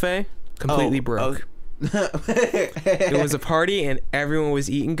sushi buffet, completely broke. It was a party and everyone was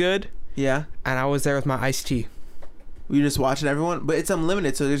eating good, yeah. and I was there with my iced tea. We just watching everyone, but it's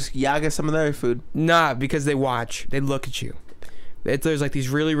unlimited, so just get some of their food. Nah, because they watch, they look at you. There's like these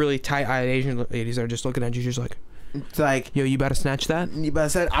really, really tight-eyed Asian ladies that are just looking at you, just like, It's like yo, you better snatch that. you better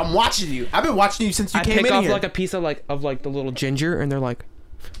said, I'm watching you. I've been watching you since you I came pick in off here. like a piece of like the little ginger, and they're like,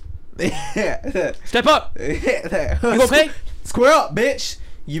 Yeah. step up. You gonna pay? Square up, bitch.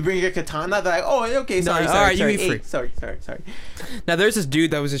 You bring your katana. They're like, oh, okay, sorry, No, sorry, alright, you sorry. eat free. Hey, sorry. Now there's this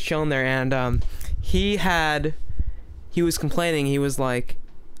dude that was just chilling there, and he was complaining. He was like,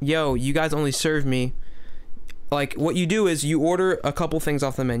 yo, you guys only serve me, like, what you do is you order a couple things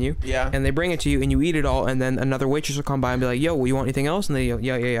off the menu, Yeah. and they bring it to you and you eat it all, and then another waitress will come by and be like, yo, well, you want anything else? And they go,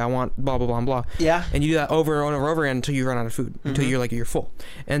 yeah, I want blah blah blah and blah. Yeah. And you do that over and over again until you run out of food, until you're full.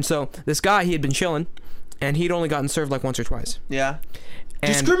 And so this guy, he had been chilling, and he'd only gotten served like once or twice. Yeah.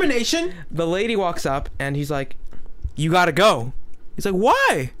 And Discrimination. the lady walks up and he's like, you gotta go. He's like,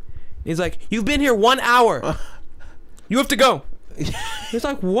 why? He's like, you've been here 1 hour. You have to go. He's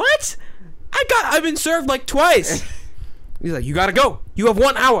like, what? I've been served like twice. He's like, you gotta go. You have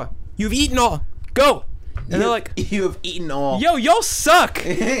 1 hour. You've eaten all. Go. And they're like, you have eaten all. yo, y'all suck.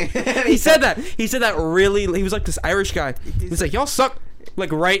 He said that. He said that really. He was like this Irish guy. He's like, y'all suck.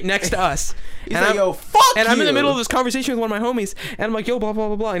 Like right next to us. He's like, yo, fuck And I'm in the you. middle of this conversation with one of my homies, and I'm like, yo, blah blah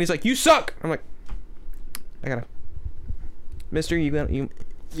blah blah, and he's like, you suck. I'm like, I gotta, Mister, you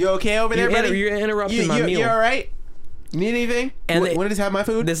okay over there, buddy? you're interrupting my meal. You all right? Need anything? And Want to just have my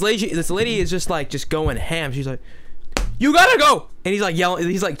food? This lady is just going ham. She's like, you gotta go, and he's like yelling.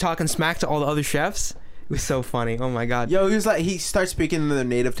 He's like talking smack to all the other chefs. It was so funny. Oh my god. Yo, he starts speaking in their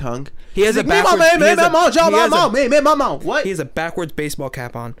native tongue. He has He's a like, backwards. What? He has a backwards baseball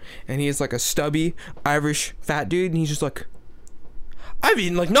cap on, and he is like a stubby Irish fat dude, and he's just like, I've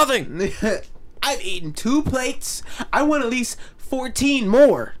eaten like nothing. I've eaten 2 plates. I want at least 14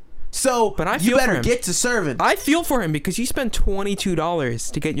 more. So, But I you feel for better him. get to serving. I feel for him because you spent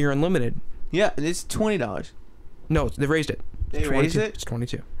 $22 to get your unlimited. Yeah, and it's $20. No, they raised it. They raised it? It's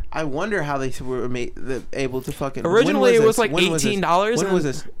 22. I wonder how they were able to fucking. Originally, it was like When was this? $18. When was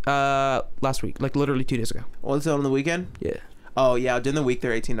this? Last week, like literally 2 days ago. Was it on the weekend? Yeah. Oh yeah, during the week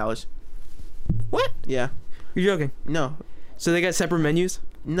they're $18. What? Yeah. You're joking? No, So they got separate menus?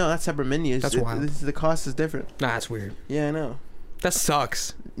 no, that's separate menus. That's wild. The cost is different. Nah, that's weird. Yeah, I know. That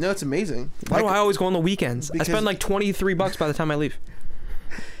sucks. No, it's amazing. Why do I always go on the weekends? I because- spend like $23 by the time I leave.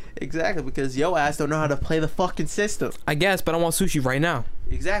 Exactly, because yo ass don't know how to play the fucking system. I guess, but I want sushi right now.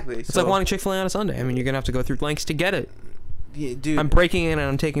 Exactly. It's like wanting Chick-fil-A on a Sunday. I mean, you're gonna have to go through lengths to get it. Yeah, dude. I'm breaking in and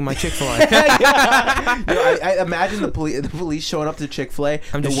I'm taking my Chick-fil-A. I imagine the police showing up to Chick-fil-A.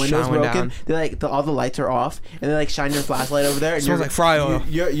 I'm the just windows showering broken. down. They're like all the lights are off, and they like shine your flashlight over there. And Smells like fry oil.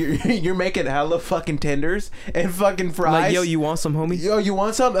 You're making hella fucking tenders and fucking fries. Like, yo, you want some, homie? Yo, you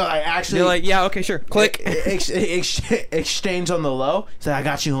want some? Actually, You're like, yeah, okay, sure. Click. Exchange on the low. Say, I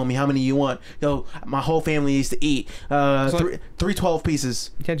got you, homie. How many you want? Yo, my whole family needs to eat. Three 12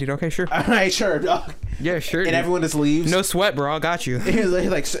 pieces. Yeah, dude. Okay, sure. All right, sure, dog. Yeah, sure. And Dude. everyone just leaves. No sweat, bro. I got you.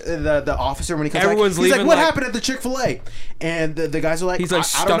 Like the officer when he comes Everyone's back, he's leaving, like, what like- happened at the Chick-fil-A? And the guys are like, He's like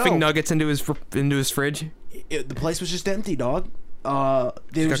I don't stuffing know. nuggets into his fridge. The place was just empty, dog.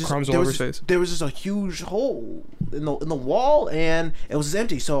 He's got crumbs all over his face. There was just a huge hole in the wall, and it was just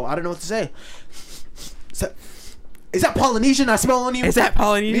empty. So I don't know what to say. Is that Polynesian? I smell on you. Is that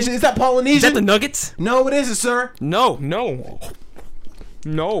Polynesian? Is that Polynesian? Is that the nuggets? No, it isn't, sir. No.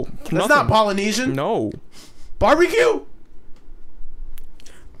 That's nothing. not Polynesian. No. Barbecue.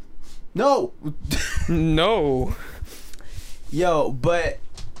 No. No. Yo, but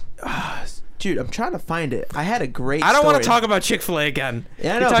dude, I'm trying to find it. I had a great. I don't want to story. talk about Chick-fil-A again.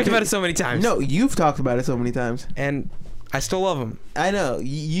 Yeah, I We know, talked dude. about it so many times. No, you've talked about it so many times. And I still love them. I know.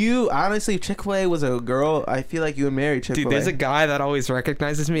 You honestly, Chick-fil-A was a girl. I feel like you would marry Chick-fil-A. Dude, there's a guy that always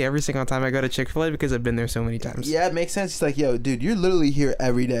recognizes me every single time I go to Chick-fil-A because I've been there so many times. Yeah, it makes sense. He's like, yo, dude, you're literally here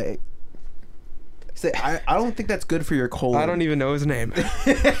every day. Say, I don't think that's good for your colon. I don't even know his name.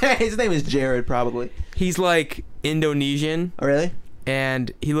 His name is Jared, probably. He's like Indonesian, Oh, really?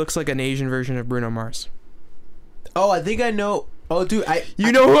 and he looks like an Asian version of Bruno Mars. Oh, I think I know. Oh, dude,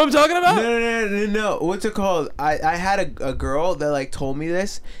 You know who I'm talking about? No. What's it called? I had a girl that like told me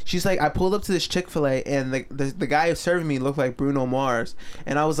this. She's like, I pulled up to this Chick-fil-A and the guy who served me looked like Bruno Mars,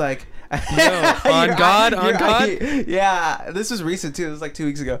 and I was like, on God. Yeah, this was recent too. It was like 2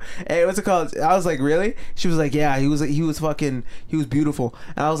 weeks ago. Hey, what's it called? I was like, really? She was like, yeah. He was beautiful.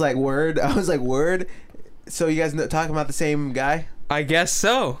 And I was like, word. So you guys talking about the same guy? I guess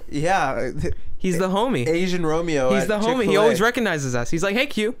so. Yeah. He's the homie. Asian Romeo. He's at the homie. He Chick-fil-A. always recognizes us. He's like, hey,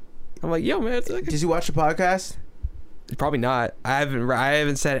 Q. I'm like, yo, man. It's like, Did you watch the podcast? probably not. I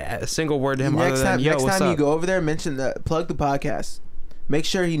haven't said a single word to him other than, yo, Next what's time up? you go over there, plug the podcast. Make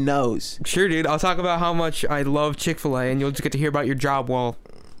sure he knows. Sure, dude. I'll talk about how much I love Chick-fil-A, and you'll just get to hear about your job while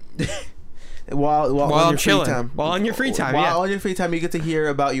While on I'm your chilling. free time. While on your free time, While yeah. on your free time, you get to hear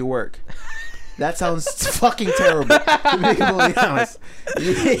about your work. That sounds fucking terrible. To be completely honest.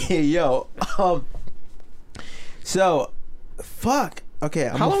 Yo. So, fuck. Okay.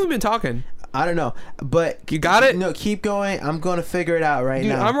 How long have we been talking? I don't know, but You got it? No, keep going. I'm going to figure it out right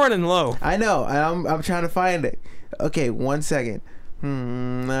Dude, now. I'm running low. I know. I'm trying to find it. Okay, 1 second.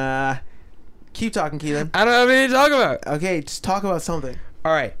 Keep talking, Keelan. I don't have anything to talk about. Okay, just talk about something.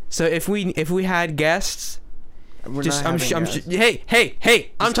 All right. So if we had guests, We're just not I'm having guests.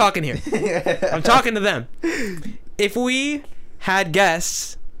 hey, I'm talking here. I'm talking to them. If we had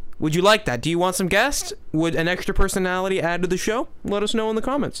guests, would you like that? Do you want some guests? Would an extra personality add to the show? Let us know in the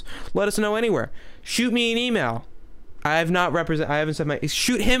comments. Let us know anywhere. Shoot me an email. I haven't said my.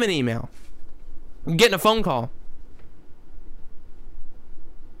 Shoot him an email. I'm getting a phone call.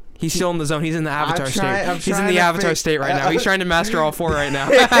 He's still in the zone. He's in the avatar state. He's in the avatar state right now. He's trying to master all four right now.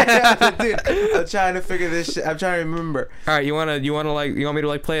 Dude, I'm trying to figure this shit. I'm trying to remember. All right, you want me to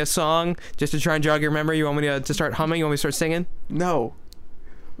like play a song just to try and jog your memory? You want me to start humming? You want me to start singing? No.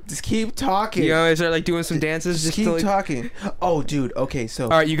 Just keep talking. You want me to start like doing some dances? Just to, keep like... talking. Oh, dude. Okay, so.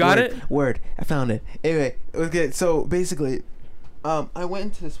 All right, you got word, it? Word. I found it. Anyway, okay. So basically, I went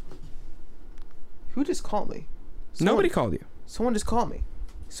into this. Who just called me? Nobody called you. Someone just called me.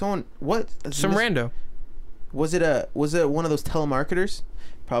 Someone. What? Some rando. Was it one of those telemarketers?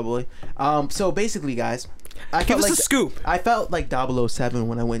 Probably. So basically, guys, Give us a scoop. I felt like 007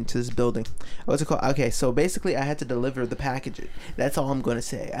 when I went to this building. What's it called? Okay, so basically, I had to deliver the package. That's all I'm gonna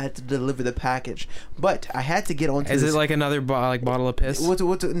say. I had to deliver the package, but I had to get onto. Is it like another bottle of piss?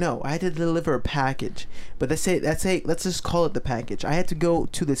 No, I had to deliver a package. But let's just call it the package. I had to go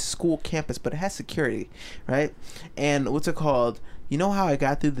to the school campus, but it has security, right? And what's it called? You know how I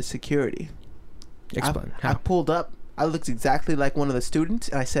got through the security? Explain. I pulled up. I looked exactly like one of the students,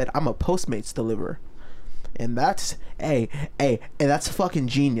 and I said, "I'm a Postmates deliverer." And that's that's fucking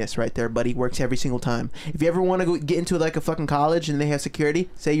genius right there, buddy. Works every single time. If you ever want to get into like a fucking college and they have security,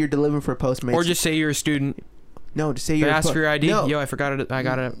 say you're delivering for Postmates. Or just say you're a student. No, just say They you're. ask for your ID. No. Yo, I forgot it. I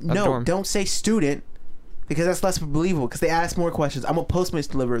got it. No, dorm. don't say student, because that's less believable. Because they ask more questions. I'm a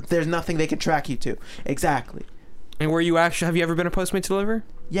Postmates deliverer. There's nothing they can track you to. Exactly. And were you actually? Have you ever been a Postmates deliverer?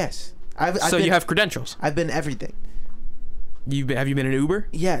 Yes. So you have credentials. I've been everything. Have you been an Uber?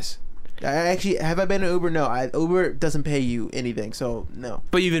 Yes. Have I been to Uber? No, Uber doesn't pay you anything, so no.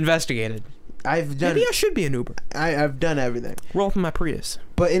 But you've investigated. I've done. Maybe I should be an Uber. I've done everything. Roll up in my Prius.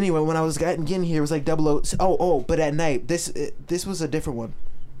 But anyway, when I was getting here, it was like 00. But at night, this was a different one.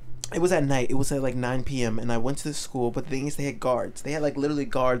 It was at night. It was at like 9 p.m. and I went to the school. But the thing is, they had guards. They had like literally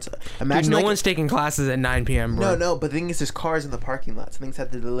guards. Imagine Dude, no like, one's taking classes at 9 p.m. Bro. No. But the thing is, there's cars in the parking lot. So things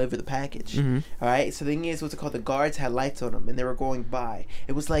had to deliver the package. Mm-hmm. All right. So the thing is, what's it called? The guards had lights on them and they were going by.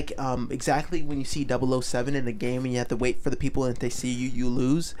 It was like exactly when you see 007 in the game and you have to wait for the people and if they see you, you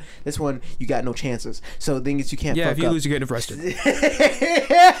lose. This one, you got no chances. So the thing is, you can't. Yeah, fuck if you up. lose, you get arrested.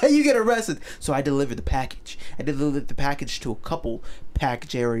 You get arrested. So I delivered the package. I delivered the package to a couple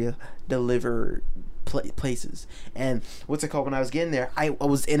package area deliver places. And what's it called? When I was getting there, I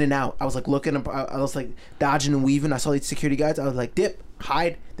was in and out. I was like looking up. I was like dodging and weaving. I saw these security guards. I was like, dip,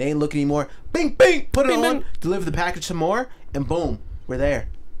 hide. They ain't looking anymore. Bing, bing, put it Bing, on. bing. Deliver the package some more, and boom, we're there.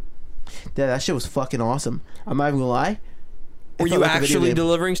 Yeah, that shit was fucking awesome. I'm not even gonna lie. Were you actually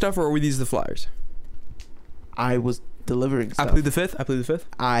delivering stuff, or were these the flyers? I was delivering stuff. I plead the fifth.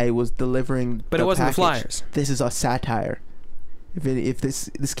 I was delivering. But it wasn't the flyers. This is a satire. If this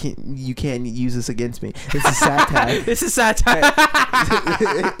can't, you can't use this against me. This is satire. This is satire.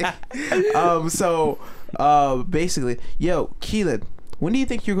 Basically, yo, Keelan, when do you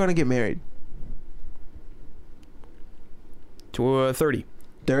think you're gonna get married? 30.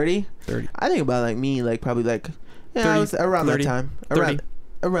 30? 30. I think about like me, like probably like, yeah, 30, I was around 30, that time. 30.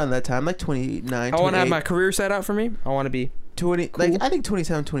 Around that time, like 29. I want to have my career set out for me. I want to be 20. cool. Like I think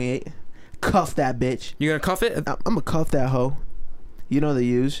 27, 28. Cuff that bitch. You gonna cuff it? I'm gonna cuff that hoe. You know they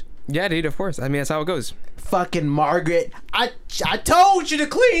use. Yeah, dude. Of course. I mean, that's how it goes. Fucking Margaret, I told you to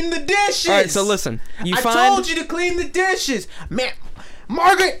clean the dishes. All right. So listen, I told you to clean the dishes, man.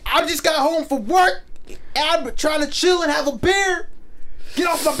 Margaret, I just got home from work. I've been trying to chill and have a beer. Get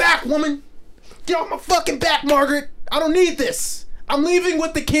off my back, woman. Get off my fucking back, Margaret. I don't need this. I'm leaving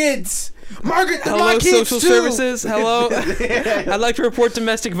with the kids. Margaret, they're my kids social too. services. Hello. I'd like to report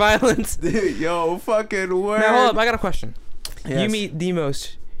domestic violence. Dude, yo, fucking word. Now hold up. I got a question. Yes. You meet the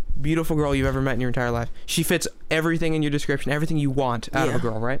most beautiful girl you've ever met in your entire life. She fits everything in your description, everything you want out of a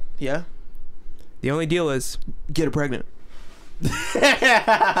girl, right? Yeah. The only deal is Get her pregnant.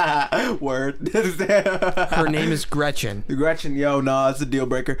 Word. her name is Gretchen. Gretchen, yo, no, that's a deal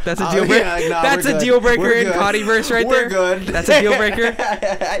breaker. That's a deal breaker. Yeah, nah, that's a deal breaker in Pottyverse right we're there. Good. That's a deal breaker.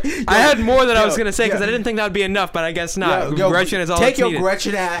 I had more that I was gonna say because I didn't think that would be enough, but I guess not. Gretchen is all that's needed. Take your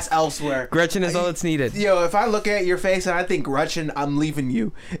Gretchen ass elsewhere. Gretchen is all that's needed. Yo, if I look at your face and I think Gretchen, I'm leaving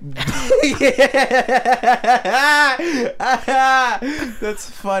you. That's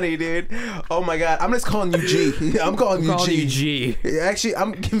funny, dude. Oh my god, I'm just calling you G. I'm calling you G. Actually,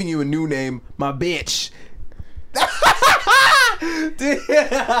 I'm giving you a new name, my bitch.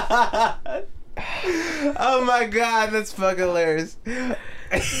 Oh my god, that's fucking hilarious. I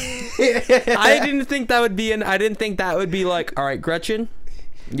didn't think that would be I didn't think that would be like, all right, Gretchen.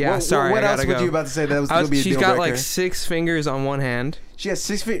 Yeah, sorry. What I else gotta were go. you about to say that was gonna be a She's deal got breaker? like 6 fingers on one hand. She has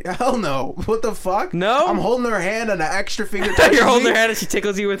 6 feet. Hell no. What the fuck? No? I'm holding her hand and an extra finger. You're holding her hand and she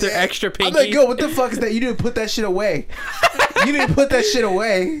tickles you with her extra pinky. I'm like, yo, what the fuck is that? You didn't put that shit away. You didn't put that shit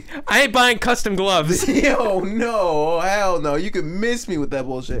away. I ain't buying custom gloves. Yo, no. Hell no. You could miss me with that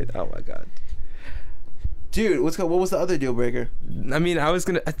bullshit. Oh my god. Dude, what was the other deal breaker? I mean,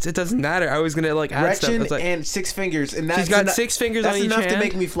 it doesn't matter. I was gonna like add stuff. Gretchen Like, and 6 fingers, and that's she's got 6 fingers on each hand. That's enough to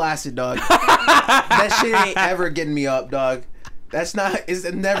make me flaccid, dog. That shit ain't ever getting me up, dog. It's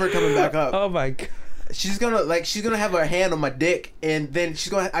never coming back up. Oh my god. She's gonna have her hand on my dick, and then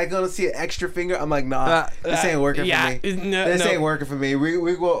I'm gonna see an extra finger. I'm like, nah, this ain't working for me. This ain't working for me.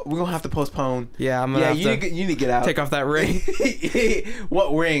 We're gonna have to postpone. Yeah, I'm gonna have you need to get out. Take off that ring.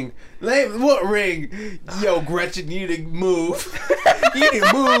 What ring? What ring? Yo, Gretchen, you need to move. You need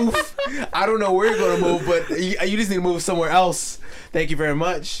to move. I don't know where you're gonna move, but you just need to move somewhere else. Thank you very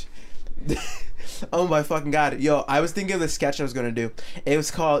much. Oh my fucking god. Yo, I was thinking of the sketch I was gonna do. It was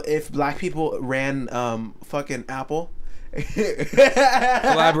called If Black People Ran fucking Apple.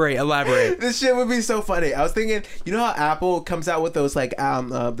 Elaborate. This shit would be so funny. I was thinking, you know how Apple comes out with those like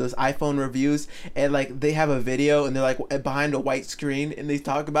those iPhone reviews, and like they have a video and they're like behind a white screen and they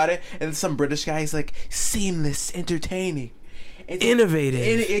talk about it, and some British guy is like, seamless, entertaining.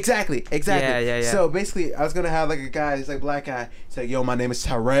 Innovative. Exactly. Yeah. So basically, I was gonna have like a guy, he's like black guy. He's like, yo, my name is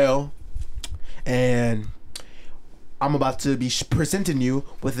Tyrell, and I'm about to be presenting you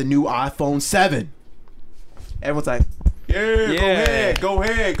with the new iPhone 7. Everyone's like, yeah. go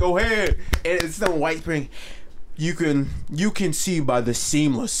ahead. And it's some white screen. You can see by the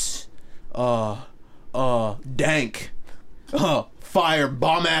seamless, dank fire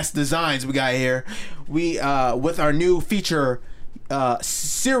bomb ass designs we got here. We with our new feature,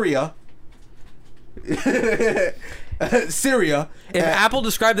 Syria. Syria. If Apple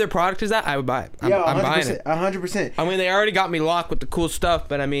described their product as that, I would buy it. I'm buying it. 100%. I mean, they already got me locked with the cool stuff,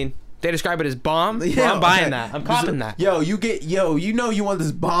 but I mean, they describe it as bomb. Yeah, I'm buying that. I'm copping that. You know you want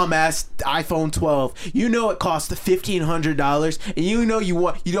this bomb ass iPhone 12. You know it costs $1,500, and you know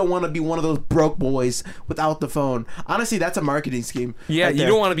you don't want to be one of those broke boys without the phone. Honestly, that's a marketing scheme. Yeah, right you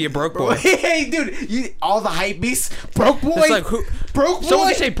don't want to be a broke boy. Hey, dude, all the hype beasts, broke boy. It's like who? Broke boy. Someone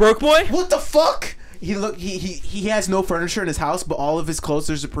can say broke boy. What the fuck? He has no furniture in his house, but all of his clothes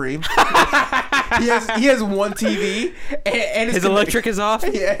are Supreme. he has one TV, and his electric is off.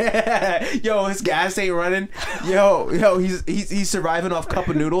 Yeah, yo, his gas ain't running. Yo, he's surviving off cup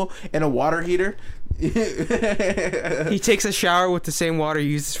of noodle and a water heater. He takes a shower with the same water he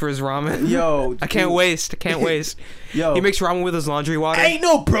uses for his ramen. Yo, I can't waste. Yo, he makes ramen with his laundry water. I ain't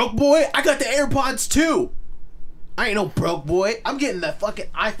no broke boy. I got the AirPods too. I ain't no broke boy. I'm getting the fucking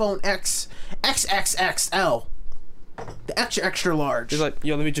iPhone XXXL. The extra large. He's like,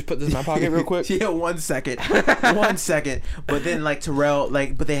 yo, let me just put this in my pocket real quick. Yeah, 1 second. 1 second. But then like Terrell,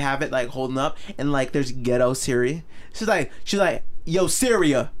 but they have it like holding up, and like there's ghetto Siri. She's like, yo,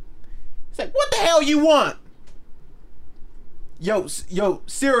 Syria. It's like, what the hell you want? Yo,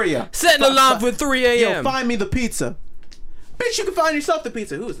 Syria. Setting an alarm for 3 a.m. Yo, find me the pizza. Bitch, you can find yourself the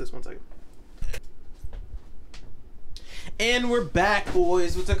pizza. Who is this? 1 second. And we're back,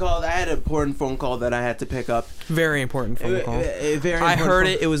 boys. What's it called? I had an important phone call that I had to pick up. Very important phone call. Very important I heard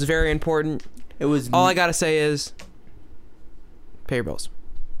it. It was very important. It was. All I gotta say is, pay your bills.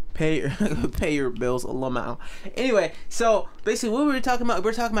 Pay your bills, Lamau. Anyway, so basically, what were we talking about?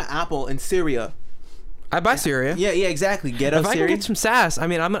 We're talking about Apple and Syria. I buy Syria. Yeah, exactly. Get up, If I can get some sass, I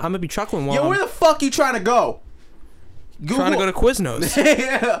mean, I'm gonna be chuckling while Yo, where the fuck you trying to go? Google. Trying to go to Quiznos.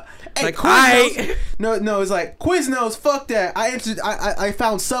 Yeah. Hey, like, Quiznos. No, it's like Quiznos. Fuck that. I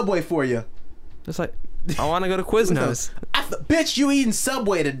found Subway for you. It's like, I want to go to Quiznos. Bitch, you eating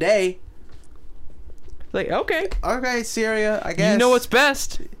Subway today? Like, okay, Syria. I guess you know what's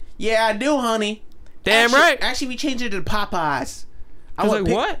best. Yeah, I do, honey. Damn right. Actually, we changed it to Popeyes. I was like,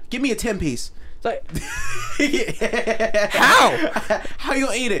 what? Give me a 10-piece. It's like, how? How you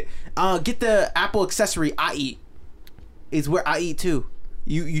gonna eat it? Get the Apple accessory. I eat. Is where I eat too.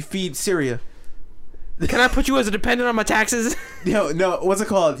 You feed Syria. Can I put you as a dependent on my taxes? No. What's it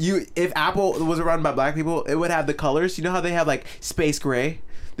called? If Apple was run by black people, it would have the colors. You know how they have like space gray,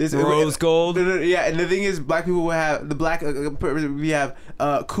 rose gold. Yeah, and the thing is, black people will have the black. We have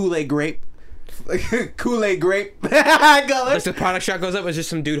Kool-Aid grape. Kool-Aid grape color. Like the product shot goes up, it's just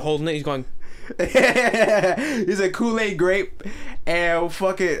some dude holding it. He's going. He's a Kool-Aid grape and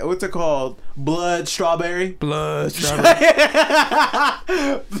fucking what's it called? Blood strawberry. Blood strawberry.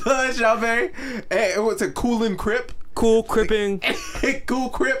 Hey, what's a Coolin' Crip? Cool cripping. Cool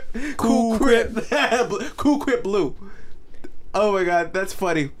Crip. Cool Crip Blue. Oh my god, that's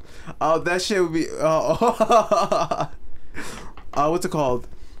funny. Oh, that shit would be. What's it called?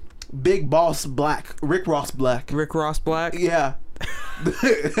 Big Boss Black. Rick Ross Black. Rick Ross Black. Yeah.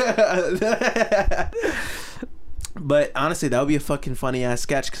 But honestly, that would be a fucking funny ass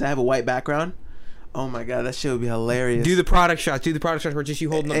sketch because I have a white background. Oh my god, that shit would be hilarious. Do the product shots where just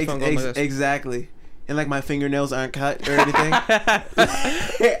you holding up the phone going like this. Exactly. And like my fingernails aren't cut or anything.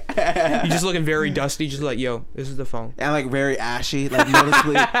 You're just looking very dusty, just like, yo, this is the phone. And like very ashy, like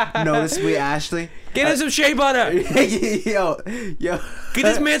noticeably ashy. Get him some shea butter. Yo. Get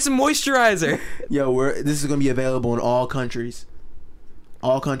this man some moisturizer. Yo, this is gonna be available in all countries.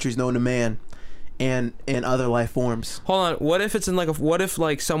 All countries known to man, and other life forms. Hold on. What if it's in what if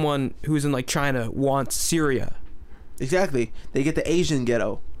someone who's in like China wants Syria? Exactly. They get the Asian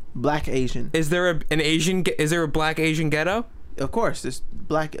ghetto, black Asian. Is there a black Asian ghetto? Of course, there's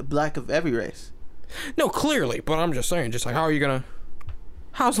black of every race. No, clearly, but I'm just saying, just like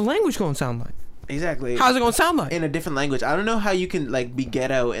how's the language gonna sound like? Exactly. How's it gonna sound like? In a different language. I don't know how you can like be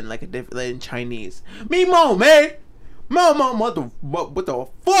ghetto in like in Chinese. Me mo, man. Mom, what the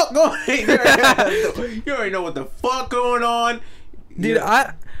fuck going on? You already know what the fuck going on. Dude,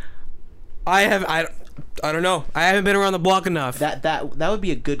 I don't know. I haven't been around the block enough. That would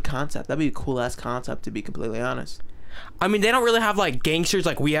be a good concept. That'd be a cool ass concept, to be completely honest. I mean, they don't really have like gangsters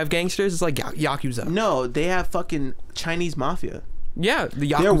like we have gangsters. It's like Yakuza. No, they have fucking Chinese mafia. Yeah,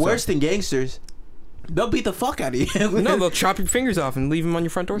 the Yakuza. They're worse than gangsters. They'll beat the fuck out of you. No, they'll chop your fingers off and leave them on your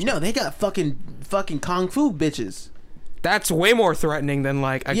front doorstep. No, they got fucking kung fu bitches. That's way more threatening than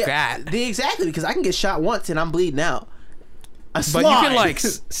like a cat. Exactly, because I can get shot once and I'm bleeding out. But you can like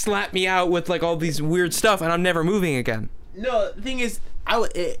slap me out with like all these weird stuff and I'm never moving again. No, the thing is,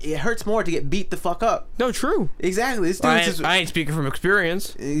 it hurts more to get beat the fuck up. No, true. Exactly. This dude I ain't speaking from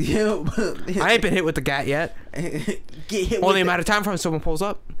experience. I ain't been hit with the gat yet. Get hit Only a matter of time before someone pulls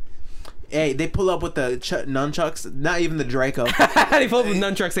up. Hey, they pull up with the nunchucks, not even the Draco. They pull up with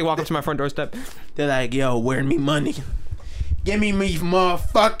nunchucks, they walk up to my front doorstep. They're like, yo, where's me money? Give me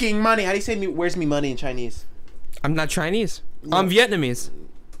motherfucking money. How do you say where's me money in Chinese? I'm not Chinese. No. I'm Vietnamese.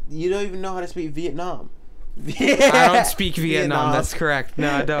 You don't even know how to speak Vietnam. I don't speak Vietnam. That's correct. No,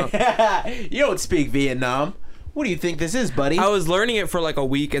 I don't. You don't speak Vietnam. What do you think this is, buddy? I was learning it for like a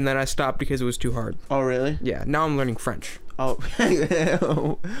week and then I stopped because it was too hard. Oh, really? Yeah, now I'm learning French. Oh,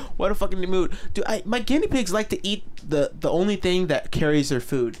 what a fucking mood. Dude, my guinea pigs like to eat the only thing that carries their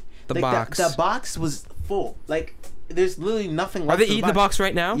food. The like box. The box was full. Like, there's literally nothing left. Are they eating the box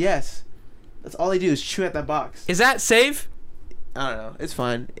right now? Yes. That's all they do is chew at that box. Is that safe? I don't know. It's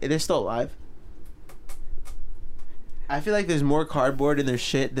fine. They're still alive. I feel like there's more cardboard in their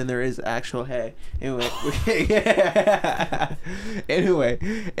shit than there is actual hay. Anyway,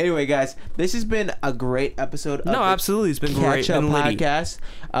 anyway, guys, this has been a great episode of No, absolutely. It's been great. Catch Up and litty. Podcast.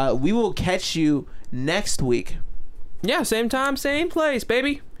 We will catch you next week. Yeah, same time, same place,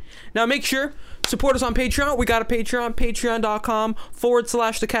 baby. Now make sure support us on Patreon. We got a Patreon,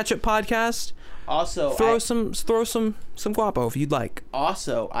 patreon.com/the Catch Up Podcast. Also, throw some guapo if you'd like.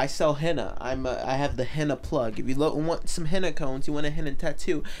 Also, I sell henna. I have the henna plug. If you want some henna cones, you want a henna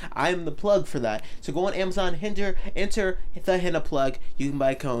tattoo, I am the plug for that. So go on Amazon, enter the henna plug. You can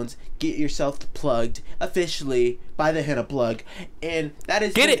buy cones. Get yourself plugged officially by the henna plug, and that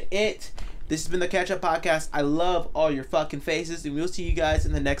is it. This has been the Catch Up Podcast. I love all your fucking faces, and we'll see you guys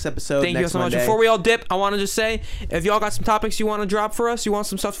in the next episode. Thank you so much. Before we all dip, I want to just say, if y'all got some topics you want to drop for us, you want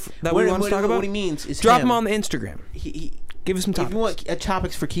some stuff that we want to talk about, what he means is drop them on the Instagram. Give us some topics. If you want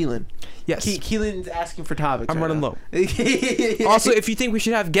topics for Keelan. Yes. Keelan's asking for topics. I'm running low. Also, if you think we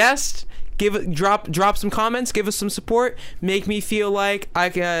should have guests, drop some comments, give us some support, make me feel like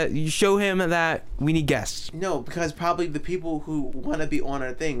you show him that we need guests. No, because probably the people who want to be on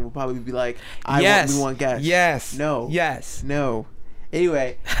our thing will probably be like, we want guests. Yes. No. Yes. No.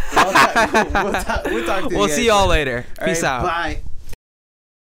 Anyway, we'll talk to you We'll see y'all later. All Peace right, out. Bye.